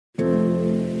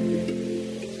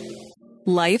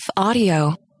Life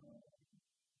Audio.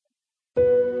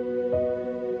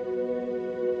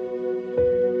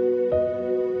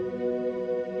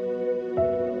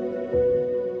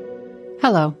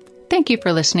 Hello. Thank you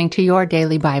for listening to Your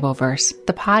Daily Bible Verse,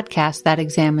 the podcast that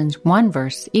examines one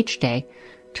verse each day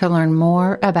to learn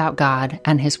more about God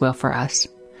and His will for us.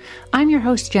 I'm your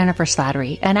host, Jennifer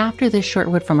Slattery, and after this short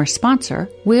word from our sponsor,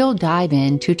 we'll dive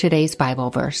into today's Bible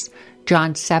verse,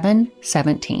 John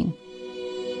 7:17.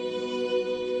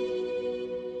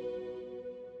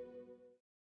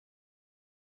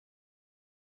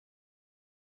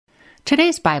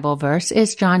 Today's Bible verse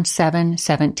is John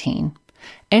 7:17.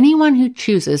 Anyone who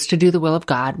chooses to do the will of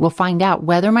God will find out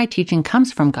whether my teaching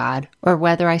comes from God or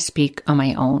whether I speak on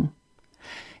my own.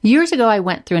 Years ago, I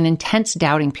went through an intense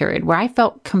doubting period where I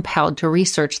felt compelled to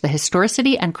research the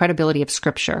historicity and credibility of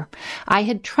Scripture. I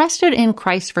had trusted in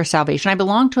Christ for salvation. I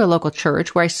belonged to a local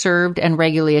church where I served and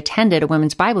regularly attended a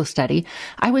women's Bible study.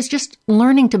 I was just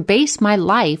learning to base my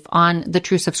life on the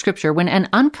truths of Scripture when an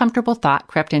uncomfortable thought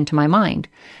crept into my mind.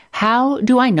 How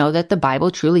do I know that the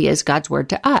Bible truly is God's word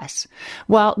to us?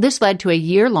 Well, this led to a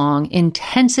year-long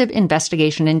intensive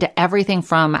investigation into everything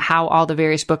from how all the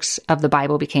various books of the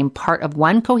Bible became part of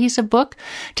one cohesive book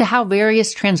to how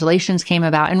various translations came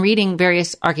about, and reading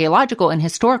various archaeological and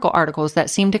historical articles that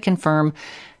seem to confirm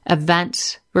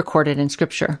events recorded in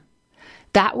Scripture.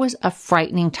 That was a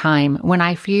frightening time when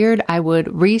I feared I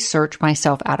would research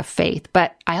myself out of faith,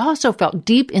 but I also felt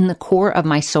deep in the core of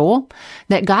my soul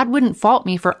that God wouldn't fault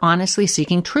me for honestly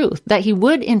seeking truth, that He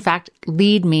would, in fact,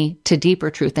 lead me to deeper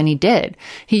truth, and He did.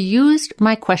 He used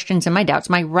my questions and my doubts,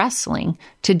 my wrestling,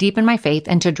 to deepen my faith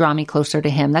and to draw me closer to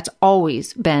Him. That's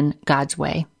always been God's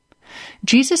way.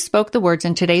 Jesus spoke the words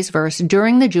in today's verse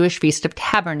during the Jewish Feast of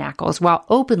Tabernacles while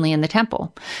openly in the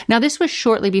temple. Now, this was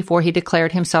shortly before He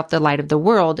declared Himself the light of the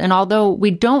world, and although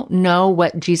we don't know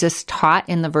what Jesus taught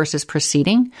in the verses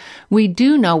preceding, we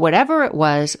do know whatever it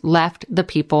was left the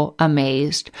people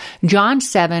amazed. John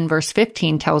 7 verse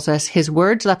 15 tells us His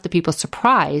words left the people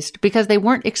surprised because they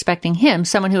weren't expecting Him,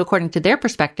 someone who, according to their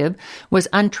perspective, was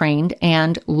untrained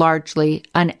and largely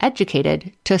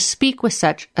uneducated, to speak with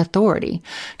such authority.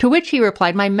 To which He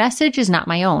replied, "My message is not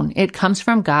my own. It comes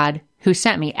from God who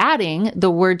sent me," adding the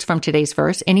words from today's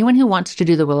verse, "Anyone who wants to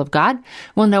do the will of God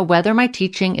will know whether my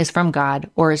teaching is from God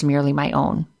or is merely my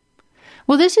own."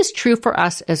 Well, this is true for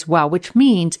us as well, which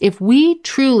means if we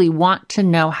truly want to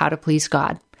know how to please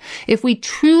God, if we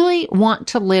truly want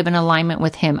to live in alignment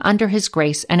with Him under His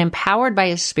grace and empowered by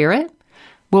His Spirit,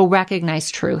 we'll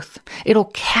recognize truth. It'll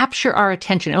capture our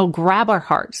attention. It'll grab our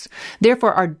hearts.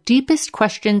 Therefore, our deepest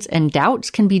questions and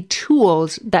doubts can be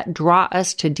tools that draw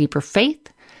us to deeper faith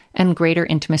and greater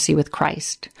intimacy with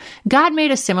Christ. God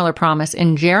made a similar promise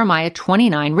in Jeremiah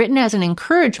 29, written as an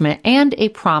encouragement and a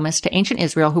promise to ancient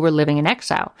Israel who were living in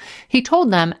exile. He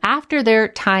told them after their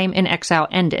time in exile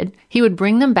ended, He would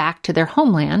bring them back to their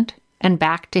homeland and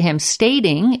back to Him,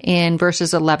 stating in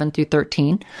verses 11 through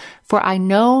 13, "For I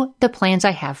know the plans I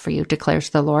have for you, declares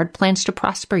the Lord, plans to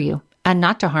prosper you and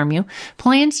not to harm you,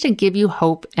 plans to give you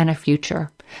hope and a future.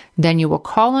 Then you will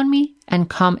call on me and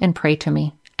come and pray to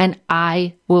me, and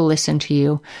I will listen to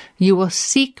you. You will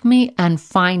seek me and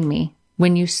find me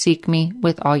when you seek me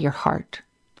with all your heart."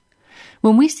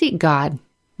 When we seek God,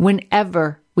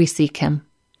 whenever we seek Him,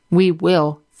 we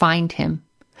will find Him.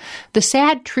 The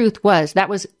sad truth was that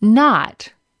was not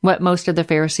what most of the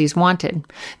Pharisees wanted.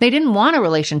 They didn't want a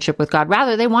relationship with God.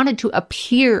 Rather, they wanted to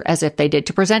appear as if they did,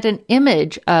 to present an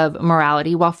image of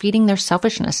morality while feeding their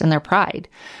selfishness and their pride.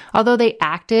 Although they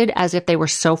acted as if they were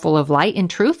so full of light, in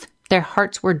truth, their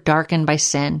hearts were darkened by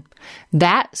sin.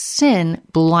 That sin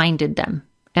blinded them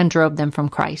and drove them from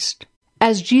Christ.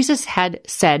 As Jesus had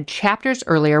said chapters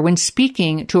earlier when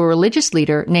speaking to a religious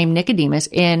leader named Nicodemus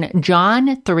in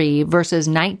John 3, verses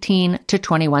 19 to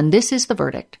 21, this is the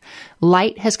verdict.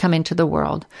 Light has come into the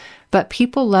world, but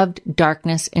people loved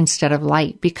darkness instead of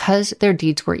light because their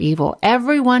deeds were evil.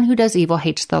 Everyone who does evil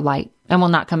hates the light and will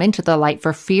not come into the light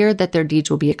for fear that their deeds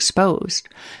will be exposed.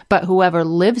 But whoever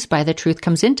lives by the truth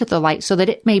comes into the light so that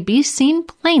it may be seen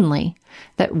plainly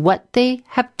that what they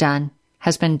have done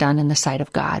has been done in the sight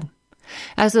of God.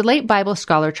 As the late Bible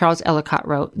scholar Charles Ellicott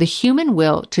wrote, the human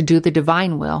will to do the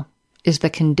divine will is the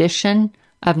condition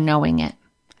of knowing it.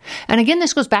 And again,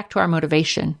 this goes back to our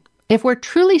motivation. If we're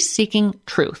truly seeking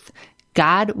truth,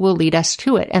 God will lead us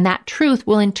to it, and that truth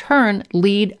will in turn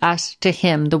lead us to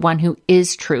Him, the one who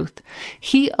is truth.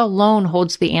 He alone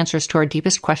holds the answers to our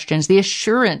deepest questions, the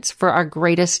assurance for our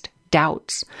greatest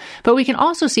doubts. But we can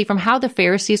also see from how the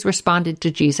Pharisees responded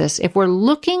to Jesus, if we're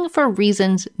looking for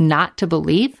reasons not to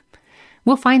believe,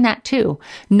 we'll find that too.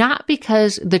 Not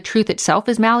because the truth itself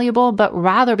is malleable, but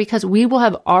rather because we will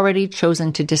have already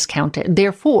chosen to discount it.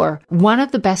 Therefore, one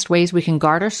of the best ways we can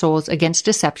guard our souls against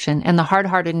deception and the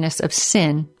hard-heartedness of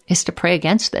sin is to pray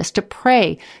against this, to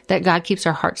pray that God keeps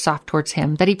our hearts soft towards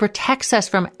Him, that He protects us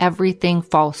from everything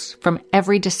false, from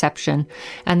every deception,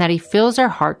 and that He fills our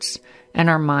hearts and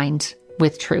our minds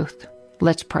with truth.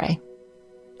 Let's pray.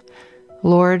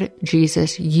 Lord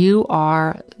Jesus, you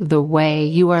are the way,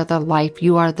 you are the life,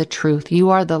 you are the truth,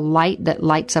 you are the light that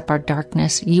lights up our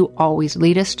darkness. You always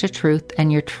lead us to truth,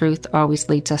 and your truth always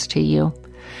leads us to you.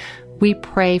 We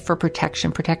pray for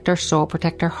protection. Protect our soul,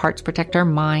 protect our hearts, protect our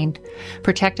mind,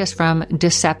 protect us from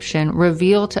deception.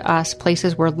 Reveal to us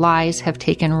places where lies have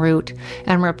taken root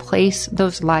and replace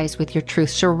those lies with your truth.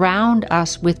 Surround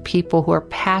us with people who are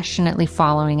passionately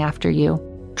following after you.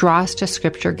 Draw us to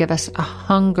Scripture. Give us a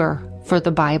hunger for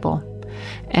the Bible.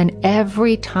 And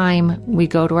every time we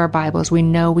go to our Bibles, we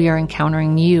know we are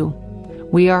encountering you.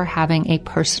 We are having a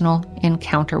personal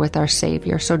encounter with our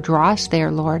Savior. So draw us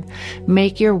there, Lord.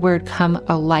 Make your word come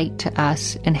a light to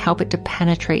us and help it to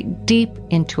penetrate deep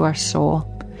into our soul.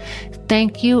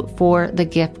 Thank you for the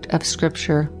gift of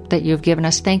Scripture that you've given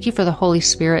us. Thank you for the Holy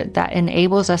Spirit that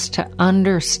enables us to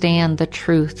understand the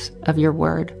truths of your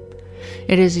word.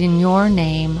 It is in your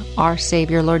name, our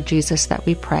Savior, Lord Jesus, that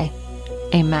we pray.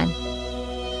 Amen.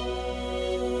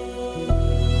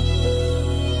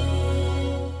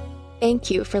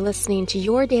 Thank you for listening to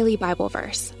Your Daily Bible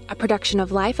Verse, a production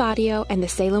of Life Audio and the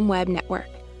Salem Web Network.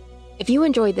 If you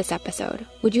enjoyed this episode,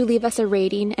 would you leave us a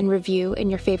rating and review in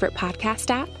your favorite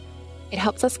podcast app? It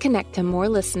helps us connect to more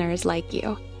listeners like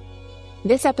you.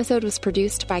 This episode was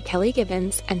produced by Kelly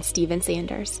Givens and Stephen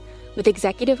Sanders, with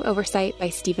executive oversight by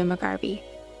Stephen McGarvey.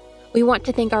 We want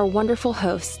to thank our wonderful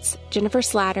hosts, Jennifer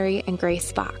Slattery and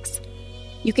Grace Fox.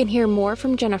 You can hear more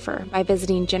from Jennifer by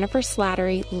visiting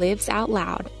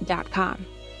jenniferslatterylivesoutloud.com.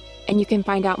 And you can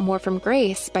find out more from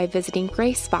Grace by visiting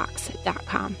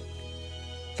gracefox.com.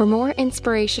 For more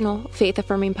inspirational,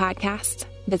 faith-affirming podcasts,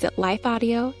 visit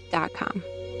lifeaudio.com.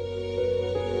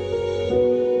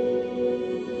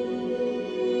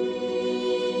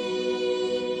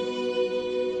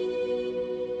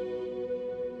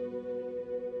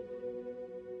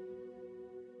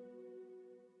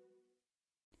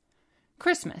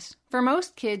 Christmas. For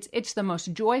most kids, it's the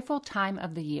most joyful time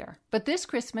of the year. But this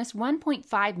Christmas,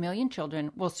 1.5 million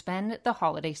children will spend the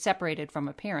holiday separated from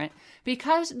a parent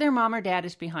because their mom or dad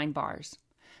is behind bars.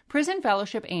 Prison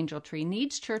Fellowship Angel Tree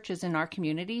needs churches in our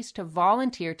communities to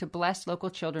volunteer to bless local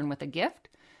children with a gift,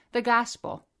 the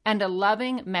gospel, and a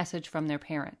loving message from their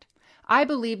parent. I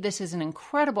believe this is an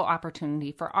incredible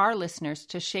opportunity for our listeners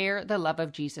to share the love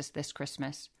of Jesus this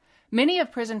Christmas. Many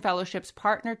of Prison Fellowship's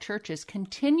partner churches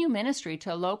continue ministry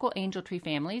to local Angel Tree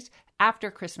families after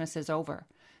Christmas is over.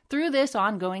 Through this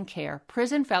ongoing care,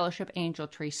 Prison Fellowship Angel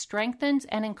Tree strengthens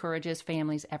and encourages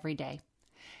families every day.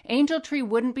 Angel Tree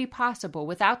wouldn't be possible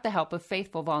without the help of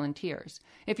faithful volunteers.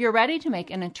 If you're ready to make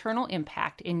an eternal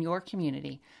impact in your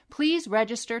community, please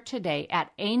register today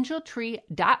at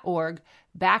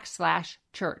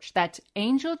angeltree.org/church. That's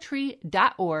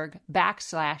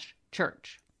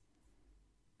angeltree.org/church.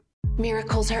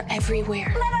 Miracles are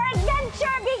everywhere. Let our adventure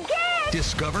begin!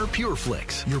 Discover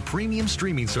PureFlix, your premium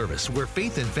streaming service where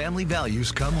faith and family values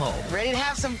come home. Ready to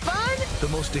have some fun? The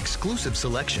most exclusive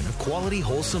selection of quality,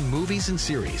 wholesome movies and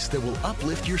series that will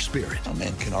uplift your spirit. A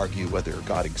man can argue whether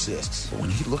God exists, but when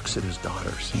he looks at his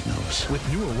daughters, he knows. With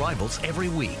new arrivals every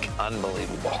week.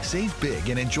 Unbelievable. Save big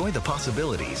and enjoy the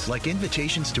possibilities, like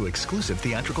invitations to exclusive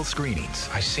theatrical screenings.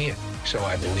 I see it, so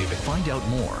I believe it. Find out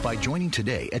more by joining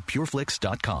today at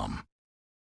pureflix.com.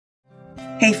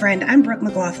 Hey friend, I'm Brooke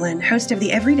McLaughlin, host of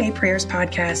the Everyday Prayers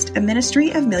podcast, a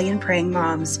ministry of million praying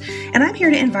moms. And I'm here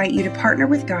to invite you to partner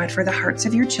with God for the hearts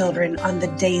of your children on the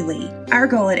daily. Our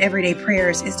goal at Everyday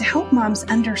Prayers is to help moms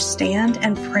understand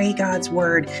and pray God's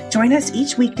word. Join us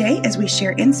each weekday as we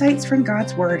share insights from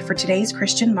God's word for today's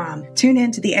Christian mom. Tune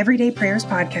in to the Everyday Prayers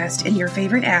podcast in your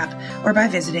favorite app or by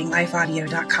visiting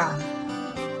lifeaudio.com.